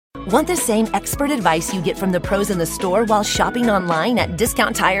Want the same expert advice you get from the pros in the store while shopping online at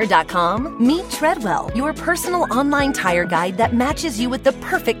DiscountTire.com? Meet Treadwell, your personal online tire guide that matches you with the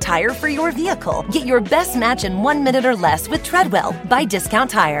perfect tire for your vehicle. Get your best match in 1 minute or less with Treadwell by Discount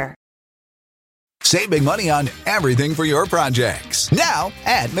Tire. Save big money on everything for your projects. Now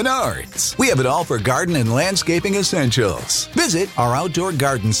at Menards. We have it all for garden and landscaping essentials. Visit our outdoor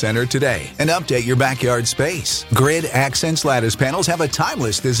garden center today and update your backyard space. Grid Accents lattice panels have a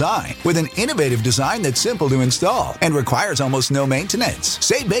timeless design with an innovative design that's simple to install and requires almost no maintenance.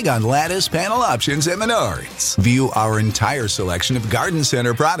 Save big on lattice panel options at Menards. View our entire selection of garden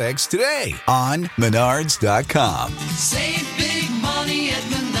center products today on Menards.com. Save big money at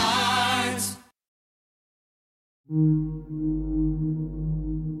Menards.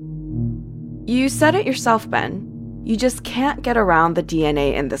 You said it yourself, Ben. You just can't get around the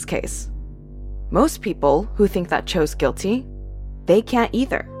DNA in this case. Most people who think that Cho's guilty, they can't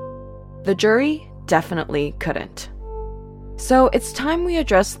either. The jury definitely couldn't. So it's time we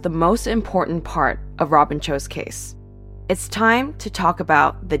address the most important part of Robin Cho's case. It's time to talk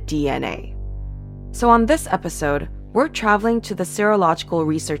about the DNA. So on this episode, we're traveling to the Serological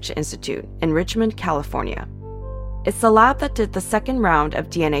Research Institute in Richmond, California. It's the lab that did the second round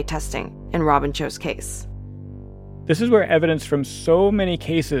of DNA testing in Robin Cho's case. This is where evidence from so many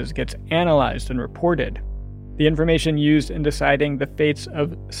cases gets analyzed and reported. The information used in deciding the fates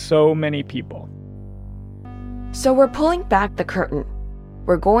of so many people. So we're pulling back the curtain.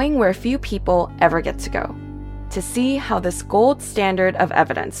 We're going where few people ever get to go, to see how this gold standard of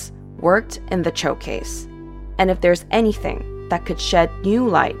evidence worked in the Cho case, and if there's anything that could shed new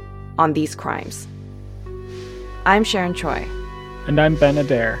light on these crimes. I'm Sharon Choi. And I'm Ben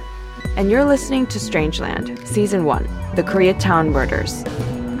Adair. And you're listening to Strangeland, Season 1, The Koreatown Murders.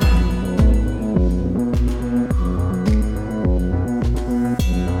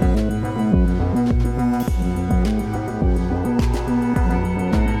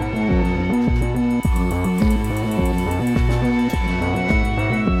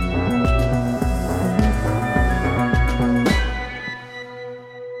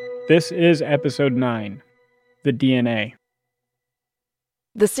 This is Episode 9. The DNA.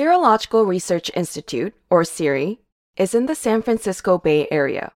 The Serological Research Institute, or SERI, is in the San Francisco Bay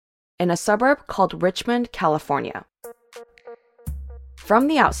Area, in a suburb called Richmond, California. From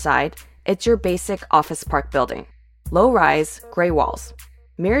the outside, it's your basic office park building. Low-rise, gray walls,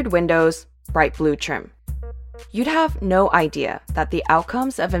 mirrored windows, bright blue trim. You'd have no idea that the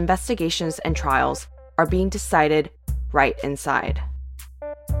outcomes of investigations and trials are being decided right inside.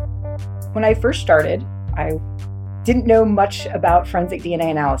 When I first started, I didn't know much about forensic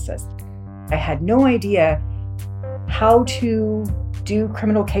DNA analysis. I had no idea how to do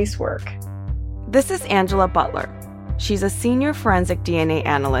criminal casework. This is Angela Butler. She's a senior forensic DNA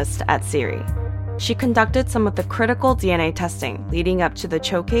analyst at SERI. She conducted some of the critical DNA testing leading up to the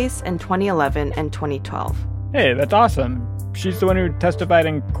Cho case in 2011 and 2012. Hey, that's awesome. She's the one who testified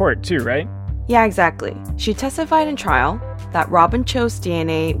in court too, right? Yeah, exactly. She testified in trial that Robin Cho's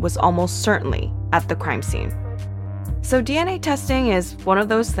DNA was almost certainly at the crime scene. So DNA testing is one of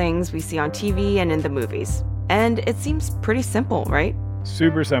those things we see on TV and in the movies. And it seems pretty simple, right?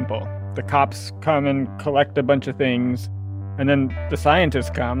 Super simple. The cops come and collect a bunch of things, and then the scientists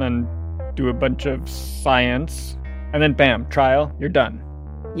come and do a bunch of science, and then bam, trial, you're done.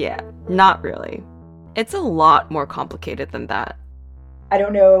 Yeah, not really. It's a lot more complicated than that. I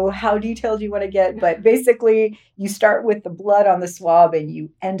don't know how detailed you want to get, but basically you start with the blood on the swab and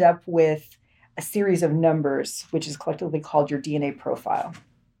you end up with a series of numbers, which is collectively called your DNA profile.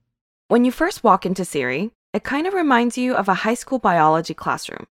 When you first walk into SERI, it kind of reminds you of a high school biology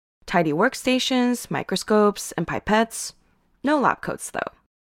classroom. Tidy workstations, microscopes, and pipettes. No lab coats, though.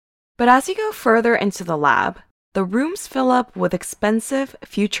 But as you go further into the lab, the rooms fill up with expensive,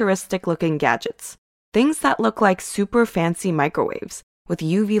 futuristic-looking gadgets. Things that look like super fancy microwaves with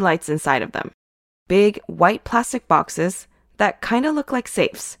UV lights inside of them. Big, white plastic boxes that kind of look like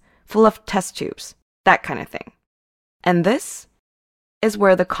safes, full of test tubes, that kind of thing. And this is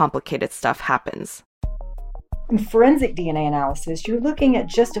where the complicated stuff happens. In forensic DNA analysis, you're looking at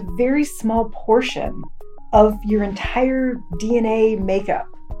just a very small portion of your entire DNA makeup.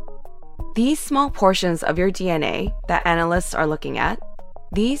 These small portions of your DNA that analysts are looking at,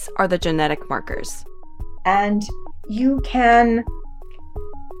 these are the genetic markers. And you can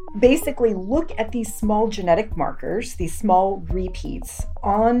basically look at these small genetic markers, these small repeats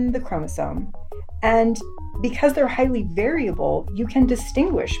on the chromosome, and because they're highly variable, you can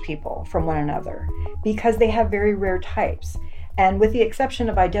distinguish people from one another because they have very rare types. And with the exception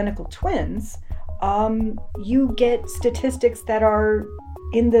of identical twins, you get statistics that are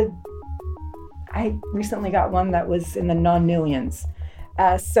I recently got one that was in the non-millions.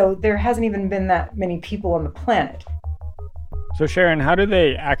 So there hasn't even been that many people on the planet. So Sharon, how do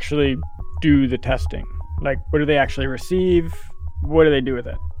they actually do the testing? Like, what do they actually receive? What do they do with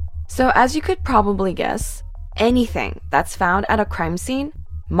it? So as you could probably guess, anything that's found at a crime scene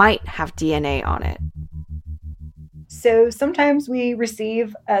might have DNA on it. So sometimes we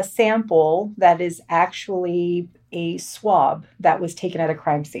receive a sample that is actually a swab that was taken at a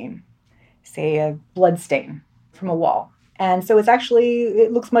crime scene, say a blood stain from a wall. And so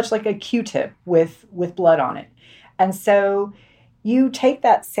it looks much like a Q-tip with blood on it. And so you take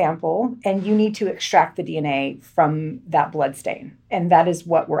that sample and you need to extract the DNA from that blood stain. And that is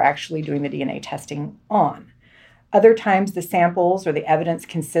what we're actually doing the DNA testing on. Other times the samples or the evidence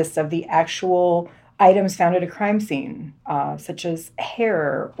consists of the actual items found at a crime scene, such as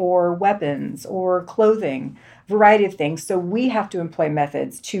hair or weapons or clothing, variety of things. So we have to employ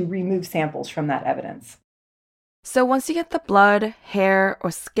methods to remove samples from that evidence. So once you get the blood, hair, or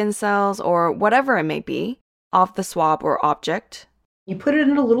skin cells, or whatever it may be, off the swab or object, you put it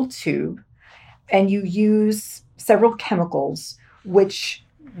in a little tube and you use several chemicals which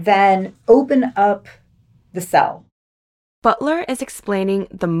then open up the cell. Butler is explaining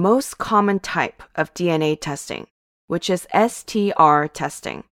the most common type of DNA testing, which is STR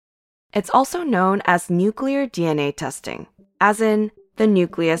testing. It's also known as nuclear DNA testing, as in the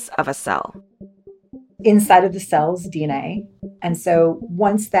nucleus of a cell. Inside of the cell is DNA. And so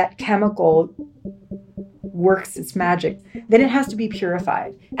once that chemical works its magic, then it has to be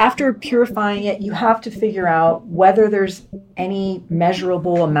purified. After purifying it, you have to figure out whether there's any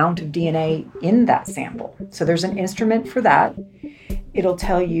measurable amount of DNA in that sample. So there's an instrument for that. It'll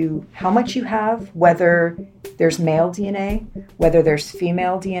tell you how much you have, whether there's male DNA, whether there's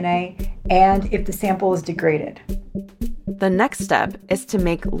female DNA, and if the sample is degraded. The next step is to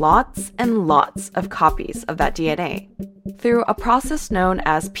make lots and lots of copies of that DNA through a process known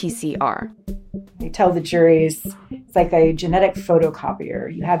as PCR. I tell the juries, it's like a genetic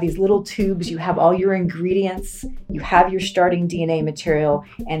photocopier. You have these little tubes, you have all your ingredients, you have your starting DNA material,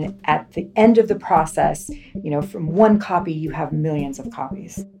 and at the end of the process, from one copy, you have millions of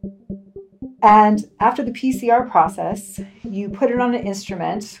copies. And after the PCR process, you put it on an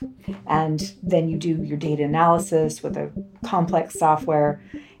instrument, and then you do your data analysis with a complex software,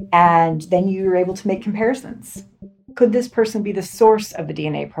 and then you're able to make comparisons. Could this person be the source of the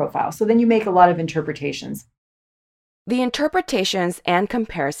DNA profile? So then you make a lot of interpretations. The interpretations and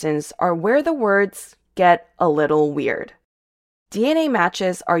comparisons are where the words get a little weird. DNA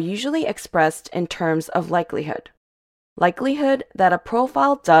matches are usually expressed in terms of likelihood. Likelihood that a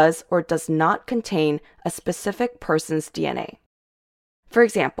profile does or does not contain a specific person's DNA. For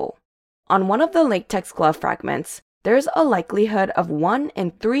example, on one of the latex glove fragments, there's a likelihood of 1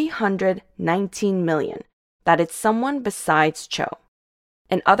 in 319 million that it's someone besides Cho.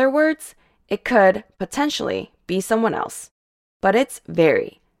 In other words, it could potentially be someone else, but it's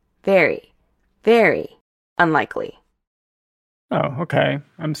very, very, very unlikely. Oh, okay.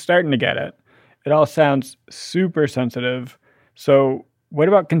 I'm starting to get it. It all sounds super sensitive. So what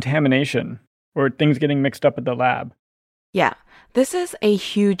about contamination or things getting mixed up at the lab? Yeah, this is a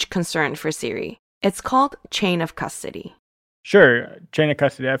huge concern for Siri. It's called chain of custody. Sure, chain of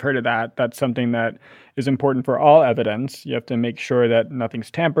custody, I've heard of that. That's something that is important for all evidence. You have to make sure that nothing's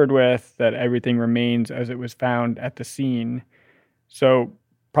tampered with, that everything remains as it was found at the scene. So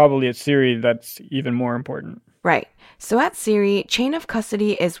probably at Siri, that's even more important. Right. So at Siri, chain of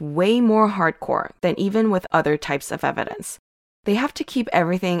custody is way more hardcore than even with other types of evidence. They have to keep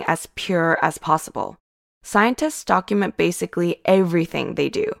everything as pure as possible. Scientists document basically everything they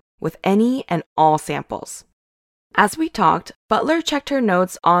do with any and all samples. As we talked, Butler checked her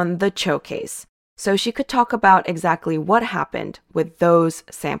notes on the Cho case, so she could talk about exactly what happened with those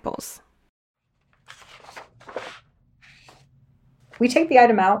samples. We take the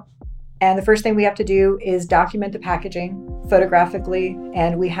item out, and the first thing we have to do is document the packaging photographically,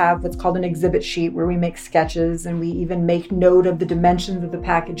 and we have what's called an exhibit sheet where we make sketches, and we even make note of the dimensions of the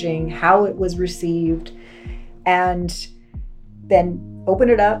packaging, how it was received, and then open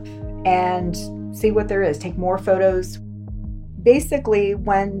it up and see what there is, take more photos. Basically,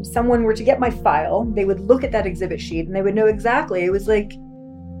 when someone were to get my file, they would look at that exhibit sheet and they would know exactly. It was like,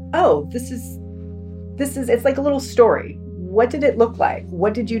 oh, this is, it's like a little story. What did it look like?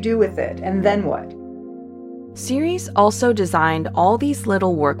 What did you do with it? And then what? Siri's also designed all these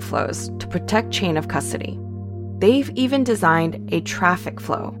little workflows to protect chain of custody. They've even designed a traffic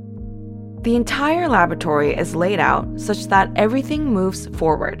flow. The entire laboratory is laid out such that everything moves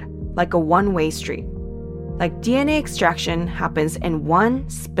forward, like a one-way street. Like DNA extraction happens in one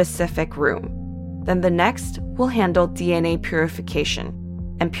specific room. Then the next will handle DNA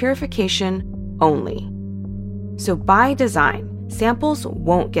purification, and purification only. So by design, samples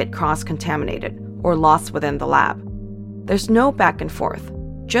won't get cross-contaminated or lost within the lab. There's no back and forth,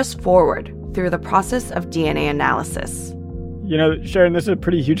 just forward through the process of DNA analysis. You know, Sharon, this is a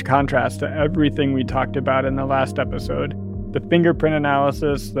pretty huge contrast to everything we talked about in the last episode. The fingerprint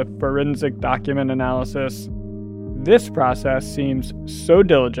analysis, the forensic document analysis. This process seems so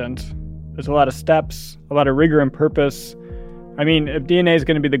diligent. There's a lot of steps, a lot of rigor and purpose. I mean, if DNA is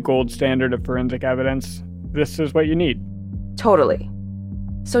going to be the gold standard of forensic evidence, this is what you need. Totally.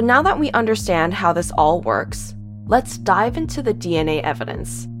 So now that we understand how this all works, let's dive into the DNA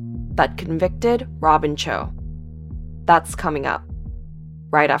evidence that convicted Robin Cho. That's coming up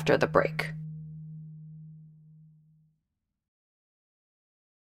right after the break.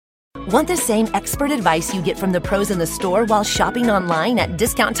 Want the same expert advice you get from the pros in the store while shopping online at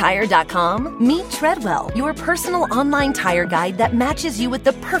discounttire.com? Meet Treadwell, your personal online tire guide that matches you with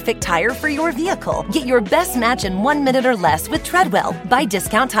the perfect tire for your vehicle. Get your best match in 1 minute or less with Treadwell by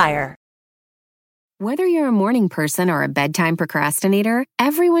Discount Tire. Whether you're a morning person or a bedtime procrastinator,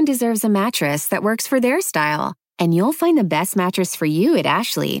 everyone deserves a mattress that works for their style. And you'll find the best mattress for you at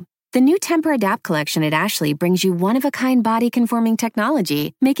Ashley. The new Tempur-Adapt collection at Ashley brings you one-of-a-kind body-conforming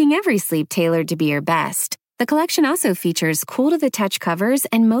technology, making every sleep tailored to be your best. The collection also features cool-to-the-touch covers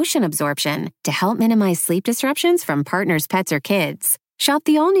and motion absorption to help minimize sleep disruptions from partners, pets, or kids. Shop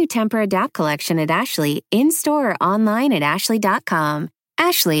the all-new Tempur-Adapt collection at Ashley, in-store or online at ashley.com.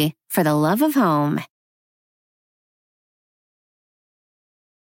 Ashley, for the love of home.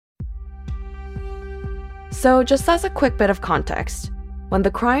 So just as a quick bit of context, when the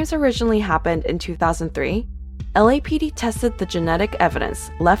crimes originally happened in 2003, LAPD tested the genetic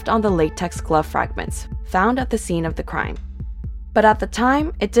evidence left on the latex glove fragments found at the scene of the crime. But at the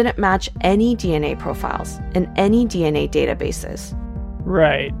time, it didn't match any DNA profiles in any DNA databases.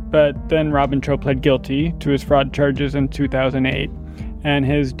 Right, but then Robin Cho pled guilty to his fraud charges in 2008, and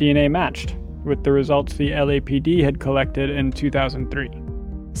his DNA matched with the results the LAPD had collected in 2003.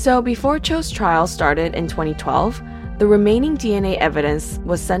 So before Cho's trial started in 2012, the remaining DNA evidence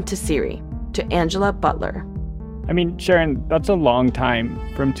was sent to Siri, to Angela Butler. I mean, Sharon, that's a long time,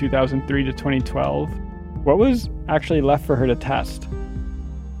 from 2003 to 2012. What was actually left for her to test?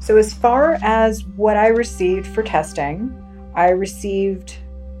 So as far as what I received for testing, I received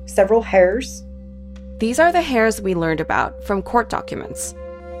several hairs. These are the hairs we learned about from court documents.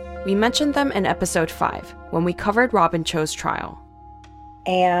 We mentioned them in episode 5 when we covered Robin Cho's trial.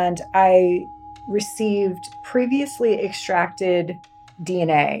 And I received previously extracted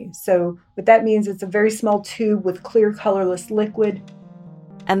DNA. So what that means, it's a very small tube with clear, colorless liquid.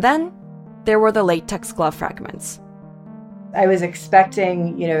 And then there were the latex glove fragments. I was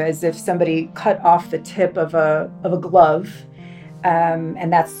expecting, as if somebody cut off the tip of a glove,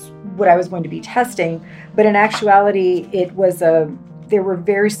 and that's what I was going to be testing. But in actuality, there were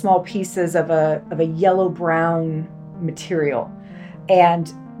very small pieces of a yellow-brown material.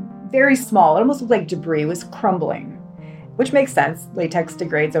 And very small. It almost looked like debris. It was crumbling, which makes sense. Latex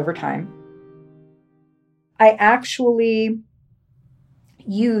degrades over time. I actually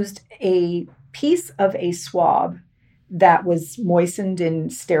used a piece of a swab that was moistened in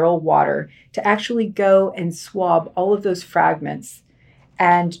sterile water to actually go and swab all of those fragments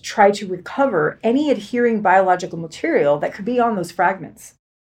and try to recover any adhering biological material that could be on those fragments.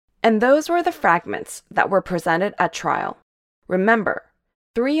 And those were the fragments that were presented at trial. Remember,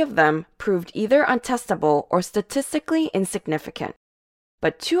 3 of them proved either untestable or statistically insignificant,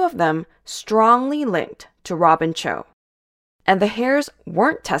 but 2 of them strongly linked to Robin Cho. And the hairs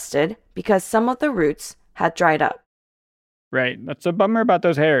weren't tested because some of the roots had dried up. Right, that's a bummer about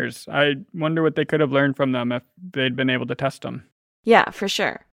those hairs. I wonder what they could have learned from them if they'd been able to test them. Yeah, for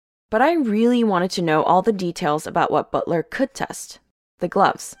sure. But I really wanted to know all the details about what Butler could test, the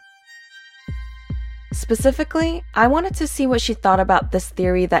gloves. Specifically, I wanted to see what she thought about this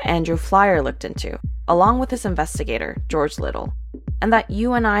theory that Andrew Flyer looked into, along with his investigator, George Little, and that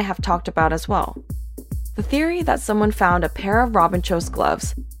you and I have talked about as well. The theory that someone found a pair of Robin Cho's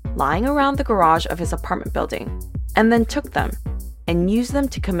gloves lying around the garage of his apartment building, and then took them and used them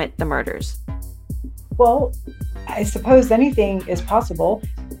to commit the murders. Well, I suppose anything is possible.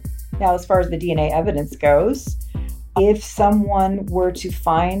 Now, as far as the DNA evidence goes, if someone were to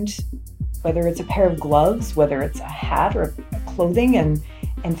find, whether it's a pair of gloves, whether it's a hat or clothing,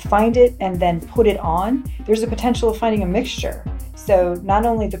 and find it and then put it on, there's a potential of finding a mixture. So not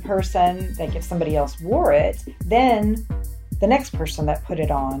only the person, like if somebody else wore it, then the next person that put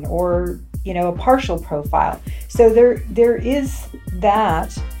it on, or a partial profile. So there is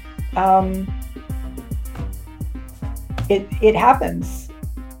that. It happens.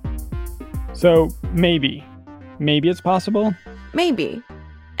 So maybe it's possible? Maybe.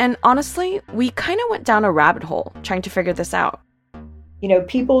 And honestly, we kind of went down a rabbit hole trying to figure this out.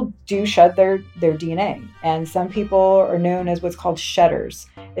 People do shed their DNA, and some people are known as what's called shedders.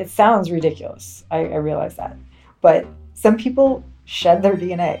 It sounds ridiculous. I realize that. But some people shed their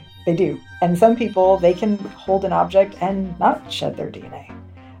DNA. They do. And some people, they can hold an object and not shed their DNA.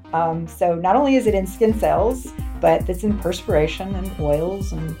 So not only is it in skin cells, but it's in perspiration and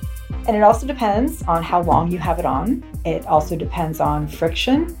oils. And it also depends on how long you have it on. It also depends on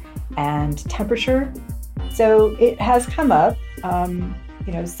friction and temperature. So it has come up.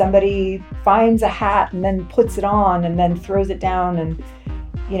 Somebody finds a hat and then puts it on and then throws it down. And,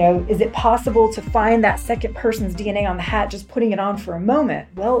 is it possible to find that second person's DNA on the hat just putting it on for a moment?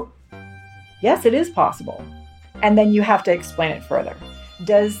 Well, yes, it is possible. And then you have to explain it further.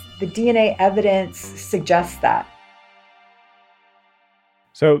 Does the DNA evidence suggest that?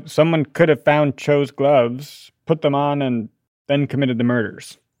 So someone could have found Cho's gloves, put them on, and then committed the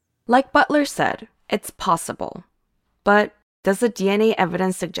murders. Like Butler said, it's possible. But does the DNA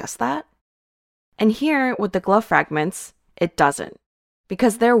evidence suggest that? And here, with the glove fragments, it doesn't.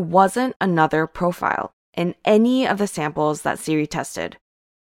 Because there wasn't another profile in any of the samples that Siri tested.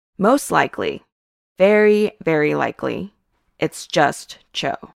 Most likely, very, very likely, it's just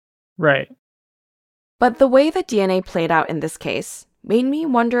Cho. Right. But the way the DNA played out in this case made me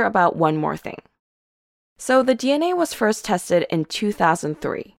wonder about one more thing. So the DNA was first tested in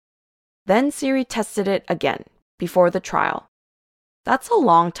 2003. Then Siri tested it again before the trial. That's a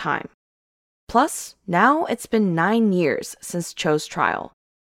long time. Plus, now it's been 9 years since Cho's trial.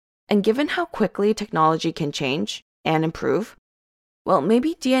 And given how quickly technology can change and improve, well,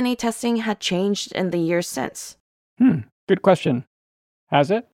 maybe DNA testing had changed in the years since. Good question.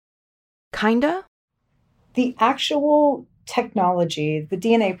 Has it? Kinda. The actual technology, the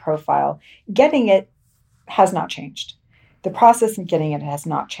DNA profile, getting it has not changed. The process of getting it has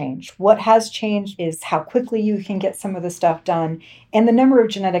not changed. What has changed is how quickly you can get some of the stuff done and the number of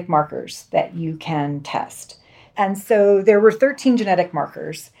genetic markers that you can test. And so there were 13 genetic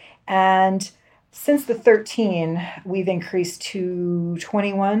markers. And since the 13, we've increased to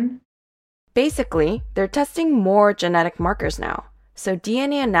 21. Basically, they're testing more genetic markers now. So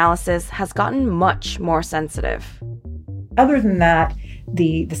DNA analysis has gotten much more sensitive. Other than that,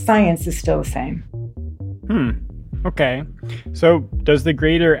 the science is still the same. Okay. So does the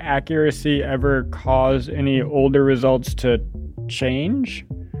greater accuracy ever cause any older results to change?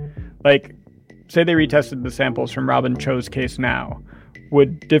 Like, say they retested the samples from Robin Cho's case now.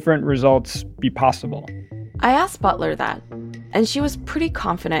 Would different results be possible? I asked Butler that, and she was pretty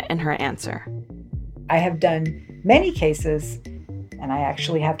confident in her answer. I have done many cases, and I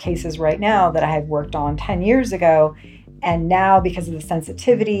actually have cases right now that I had worked on 10 years ago. And now, because of the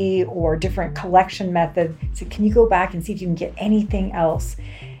sensitivity or different collection method, so can you go back and see if you can get anything else?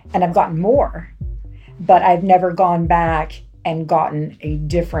 And I've gotten more, but I've never gone back and gotten a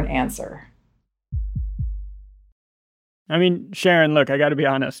different answer. I mean, Sharon, look, I got to be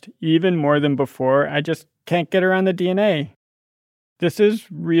honest. Even more than before, I just can't get around the DNA. This is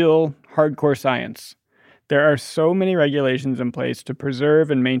real hardcore science. There are so many regulations in place to preserve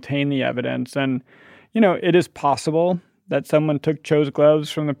and maintain the evidence. And, it is possible that someone took Cho's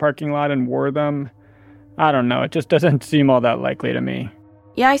gloves from the parking lot and wore them. I don't know. It just doesn't seem all that likely to me.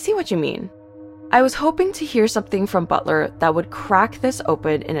 Yeah, I see what you mean. I was hoping to hear something from Butler that would crack this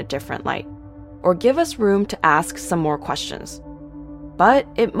open in a different light, or give us room to ask some more questions. But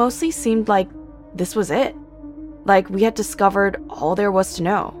it mostly seemed like this was it. Like we had discovered all there was to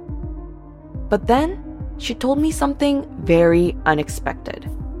know. But then she told me something very unexpected.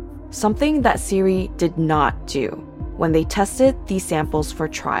 Something that Siri did not do when they tested these samples for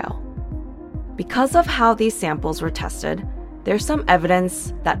trial. Because of how these samples were tested, there's some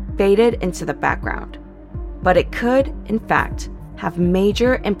evidence that faded into the background. But it could, in fact, have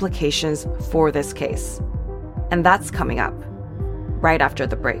major implications for this case. And that's coming up right after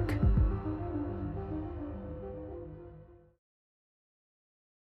the break.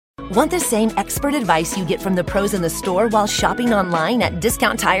 Want the same expert advice you get from the pros in the store while shopping online at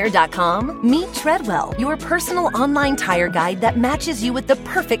discounttire.com? Meet Treadwell, your personal online tire guide that matches you with the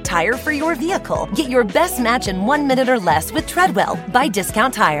perfect tire for your vehicle. Get your best match in 1 minute or less with Treadwell by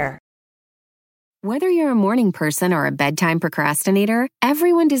Discount Tire. Whether you're a morning person or a bedtime procrastinator,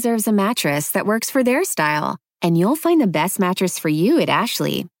 everyone deserves a mattress that works for their style. And you'll find the best mattress for you at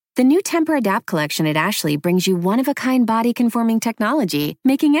Ashley. The new Temper-Adapt collection at Ashley brings you one-of-a-kind body-conforming technology,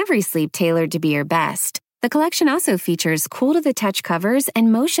 making every sleep tailored to be your best. The collection also features cool-to-the-touch covers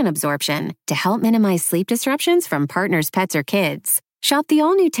and motion absorption to help minimize sleep disruptions from partners, pets, or kids. Shop the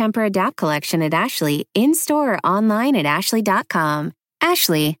all-new Temper-Adapt collection at Ashley, in-store or online at ashley.com.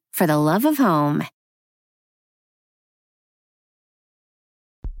 Ashley, for the love of home.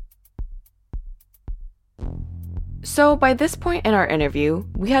 So by this point in our interview,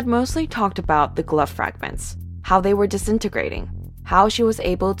 we had mostly talked about the glove fragments, how they were disintegrating, how she was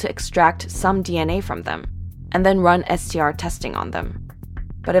able to extract some DNA from them, and then run STR testing on them.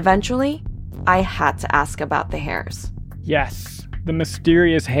 But eventually, I had to ask about the hairs. Yes, the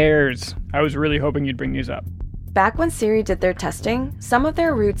mysterious hairs. I was really hoping you'd bring these up. Back when Siri did their testing, some of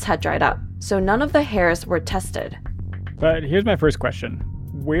their roots had dried up, so none of the hairs were tested. But here's my first question.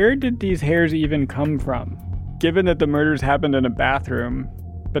 Where did these hairs even come from? Given that the murders happened in a bathroom,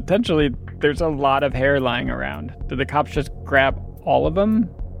 potentially there's a lot of hair lying around. Did the cops just grab all of them?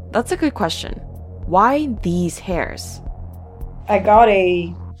 That's a good question. Why these hairs? I got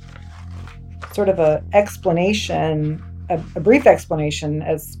a sort of a explanation, a brief explanation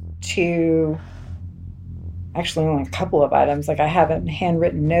as to actually only a couple of items. Like I have it in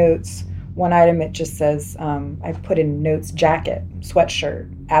handwritten notes. One item, it just says, I put in notes, jacket,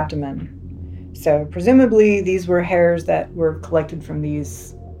 sweatshirt, abdomen. So presumably these were hairs that were collected from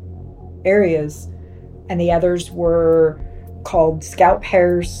these areas, and the others were called scalp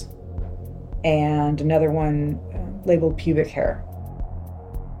hairs, and another one labeled pubic hair.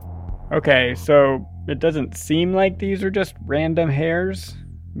 Okay, so it doesn't seem like these are just random hairs.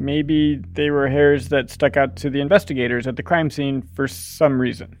 Maybe they were hairs that stuck out to the investigators at the crime scene for some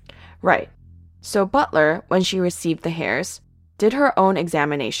reason. Right. So Butler, when she received the hairs, did her own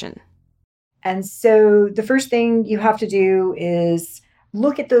examination. And so the first thing you have to do is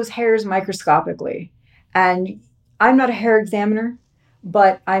look at those hairs microscopically. And I'm not a hair examiner,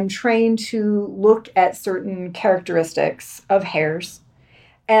 but I'm trained to look at certain characteristics of hairs.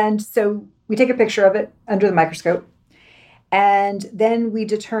 And so we take a picture of it under the microscope, and then we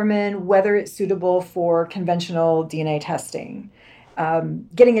determine whether it's suitable for conventional DNA testing.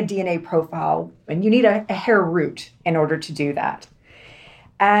 Getting a DNA profile, and you need a hair root in order to do that.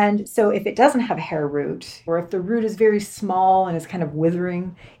 And so if it doesn't have a hair root, or if the root is very small and is kind of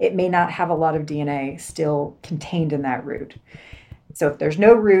withering, it may not have a lot of DNA still contained in that root. So if there's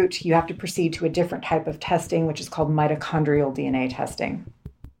no root, you have to proceed to a different type of testing, which is called mitochondrial DNA testing.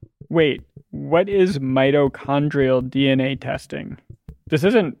 Wait, what is mitochondrial DNA testing? This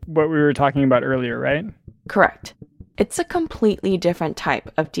isn't what we were talking about earlier, right? Correct. It's a completely different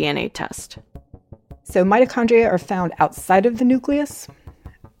type of DNA test. So mitochondria are found outside of the nucleus.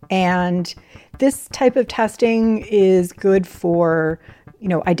 And this type of testing is good for,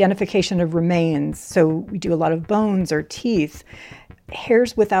 identification of remains. So we do a lot of bones or teeth,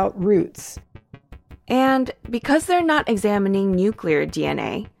 hairs without roots. And because they're not examining nuclear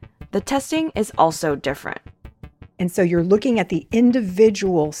DNA, the testing is also different. And so you're looking at the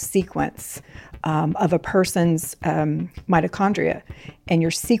individual sequence of a person's mitochondria, and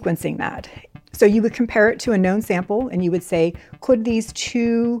you're sequencing that. So you would compare it to a known sample, and you would say, could these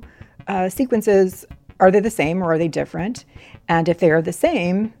two sequences, are they the same or are they different? And if they are the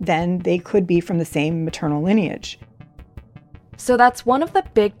same, then they could be from the same maternal lineage. So that's one of the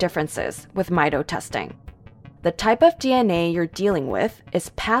big differences with mito testing. The type of DNA you're dealing with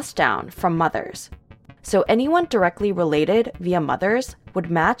is passed down from mothers. So anyone directly related via mothers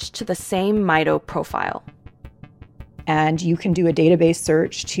would match to the same mito profile. And you can do a database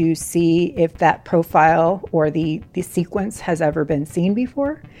search to see if that profile or the sequence has ever been seen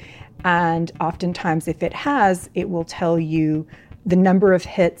before. And oftentimes, if it has, it will tell you the number of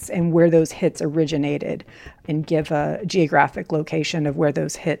hits and where those hits originated and give a geographic location of where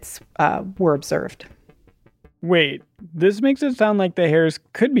those hits were observed. Wait, this makes it sound like the hairs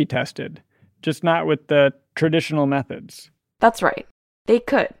could be tested, just not with the traditional methods. That's right. They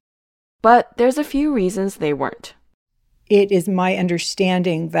could. But there's a few reasons they weren't. It is my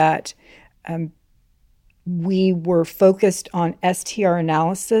understanding that we were focused on STR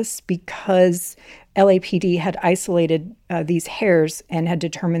analysis because LAPD had isolated these hairs and had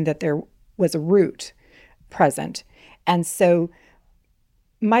determined that there was a root present. And so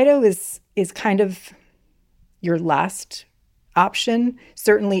mito is kind of your last option.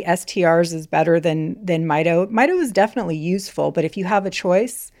 Certainly STRs is better than mito. Mito is definitely useful, but if you have a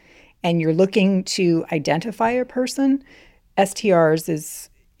choice and you're looking to identify a person, STRs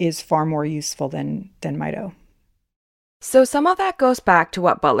is far more useful than mito. So some of that goes back to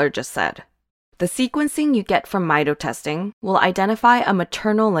what Butler just said. The sequencing you get from mito testing will identify a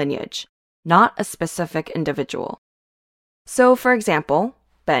maternal lineage, not a specific individual. So, for example,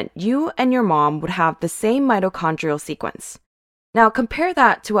 Ben, you and your mom would have the same mitochondrial sequence. Now compare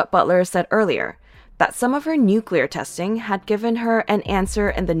that to what Butler said earlier, that some of her nuclear testing had given her an answer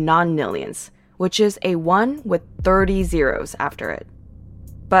in the non-nillions, which is a 1 with 30 zeros after it.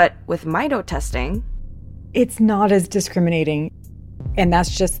 But with mito testing, it's not as discriminating, and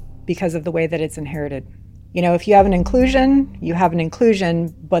that's just because of the way that it's inherited. You know, if you have an inclusion, you have an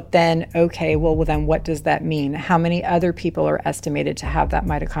inclusion, but then, okay, well then what does that mean? How many other people are estimated to have that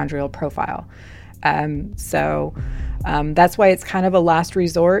mitochondrial profile? That's why it's kind of a last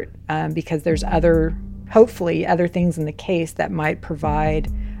resort, because there's hopefully other things in the case that might provide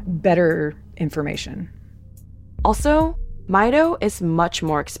better information. Also, mito is much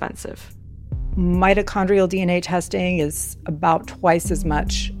more expensive. Mitochondrial DNA testing is about twice as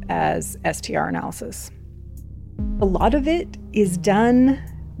much as STR analysis. A lot of it is done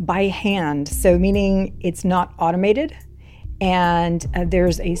by hand, so meaning it's not automated. And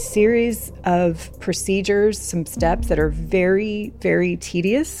there's a series of procedures, some steps that are very, very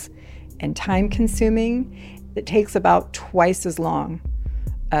tedious and time-consuming. It takes about twice as long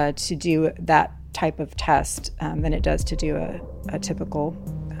to do that type of test than it does to do a typical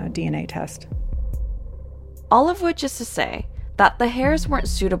DNA test. All of which is to say that the hairs weren't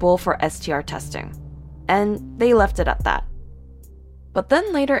suitable for STR testing, and they left it at that. But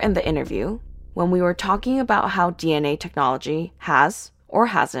then later in the interview, when we were talking about how DNA technology has or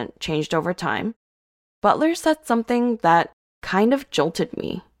hasn't changed over time, Butler said something that kind of jolted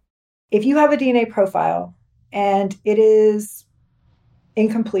me. If you have a DNA profile and it is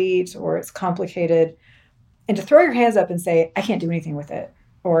incomplete or it's complicated, and to throw your hands up and say, I can't do anything with it,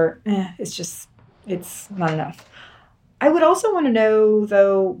 or it's not enough. I would also want to know,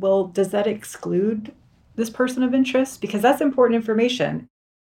 though, well, does that exclude this person of interest? Because that's important information.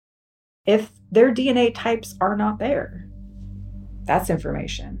 If their DNA types are not there, that's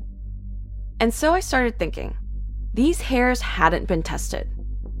information. And so I started thinking, these hairs hadn't been tested.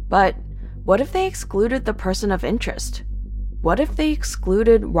 But what if they excluded the person of interest? What if they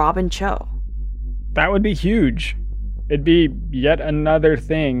excluded Robin Cho? That would be huge. It'd be yet another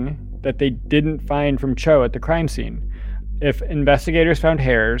thing that they didn't find from Cho at the crime scene. If investigators found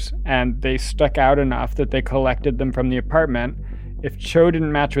hairs and they stuck out enough that they collected them from the apartment, if Cho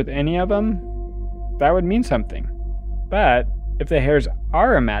didn't match with any of them, that would mean something. But if the hairs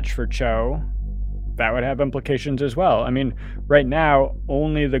are a match for Cho, that would have implications as well. I mean, right now,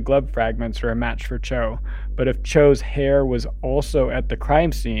 only the glove fragments are a match for Cho. But if Cho's hair was also at the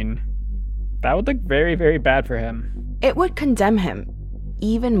crime scene, that would look very, very bad for him. It would condemn him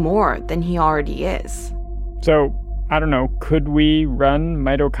even more than he already is. So, I don't know, could we run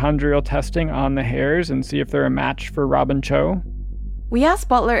mitochondrial testing on the hairs and see if they're a match for Robin Cho? We asked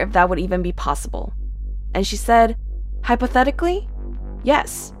Butler if that would even be possible. And she said, hypothetically,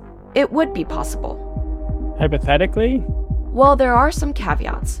 yes, it would be possible. Hypothetically? Well, there are some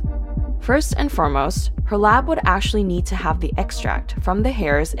caveats. First and foremost, her lab would actually need to have the extract from the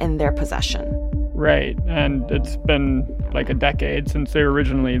hairs in their possession. Right, and it's been like a decade since they were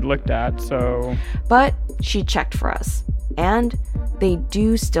originally looked at, so... But she checked for us, and they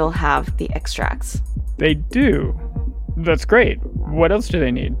do still have the extracts. They do? That's great. What else do they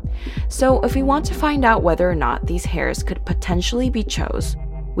need? So if we want to find out whether or not these hairs could potentially be Cho's,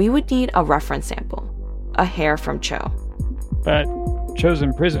 we would need a reference sample, a hair from Cho. But Cho's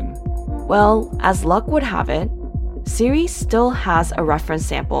in prison. Well, as luck would have it, Siri still has a reference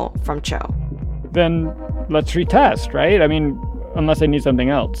sample from Cho. Then let's retest, right? I mean, unless they need something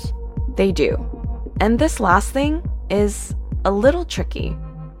else. They do. And this last thing is a little tricky.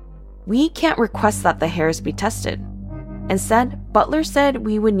 We can't request that the hairs be tested. Instead, Butler said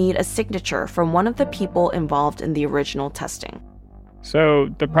we would need a signature from one of the people involved in the original testing. So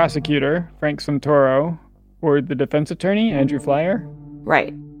the prosecutor, Frank Santoro, or the defense attorney, Andrew Flyer?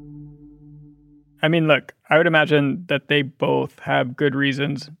 Right. I mean, look, I would imagine that they both have good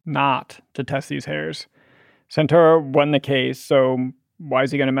reasons not to test these hairs. Santoro won the case, so why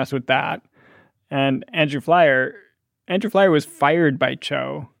is he going to mess with that? And Andrew Flyer was fired by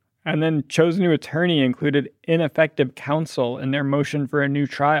Cho, and then Cho's new attorney included ineffective counsel in their motion for a new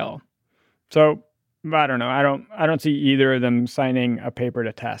trial. So, I don't know. I don't see either of them signing a paper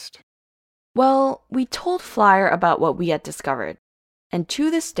to test. Well, we told Flyer about what we had discovered, and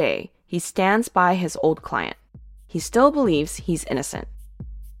to this day, he stands by his old client. He still believes he's innocent.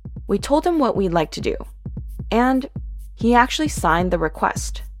 We told him what we'd like to do, and he actually signed the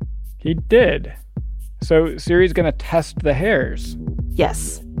request. He did. So Siri's going to test the hairs.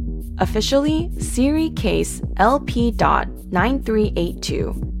 Yes. Officially, Siri case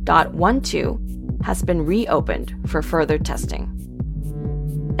LP.9382.12 has been reopened for further testing.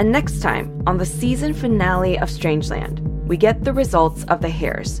 And next time, on the season finale of Strangeland, we get the results of the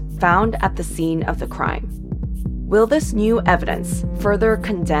hairs found at the scene of the crime. Will this new evidence further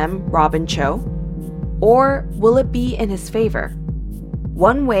condemn Robin Cho? Or will it be in his favor?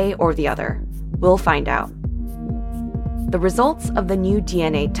 One way or the other, we'll find out. The results of the new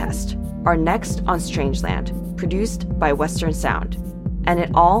DNA test are next on Strangeland, produced by Western Sound. And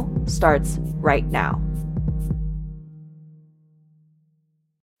it all starts right now.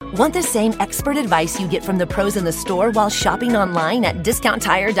 Want the same expert advice you get from the pros in the store while shopping online at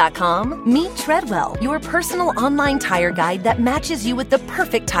DiscountTire.com? Meet Treadwell, your personal online tire guide that matches you with the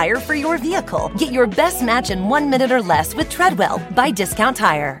perfect tire for your vehicle. Get your best match in 1 minute or less with Treadwell by Discount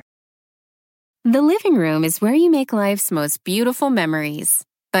Tire. The living room is where you make life's most beautiful memories.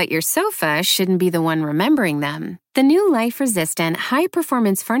 But your sofa shouldn't be the one remembering them. The new life-resistant,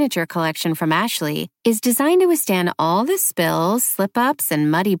 high-performance furniture collection from Ashley is designed to withstand all the spills, slip-ups,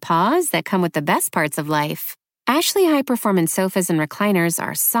 and muddy paws that come with the best parts of life. Ashley high-performance sofas and recliners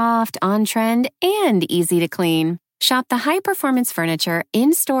are soft, on-trend, and easy to clean. Shop the high-performance furniture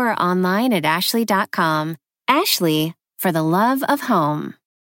in-store or online at ashley.com. Ashley, for the love of home.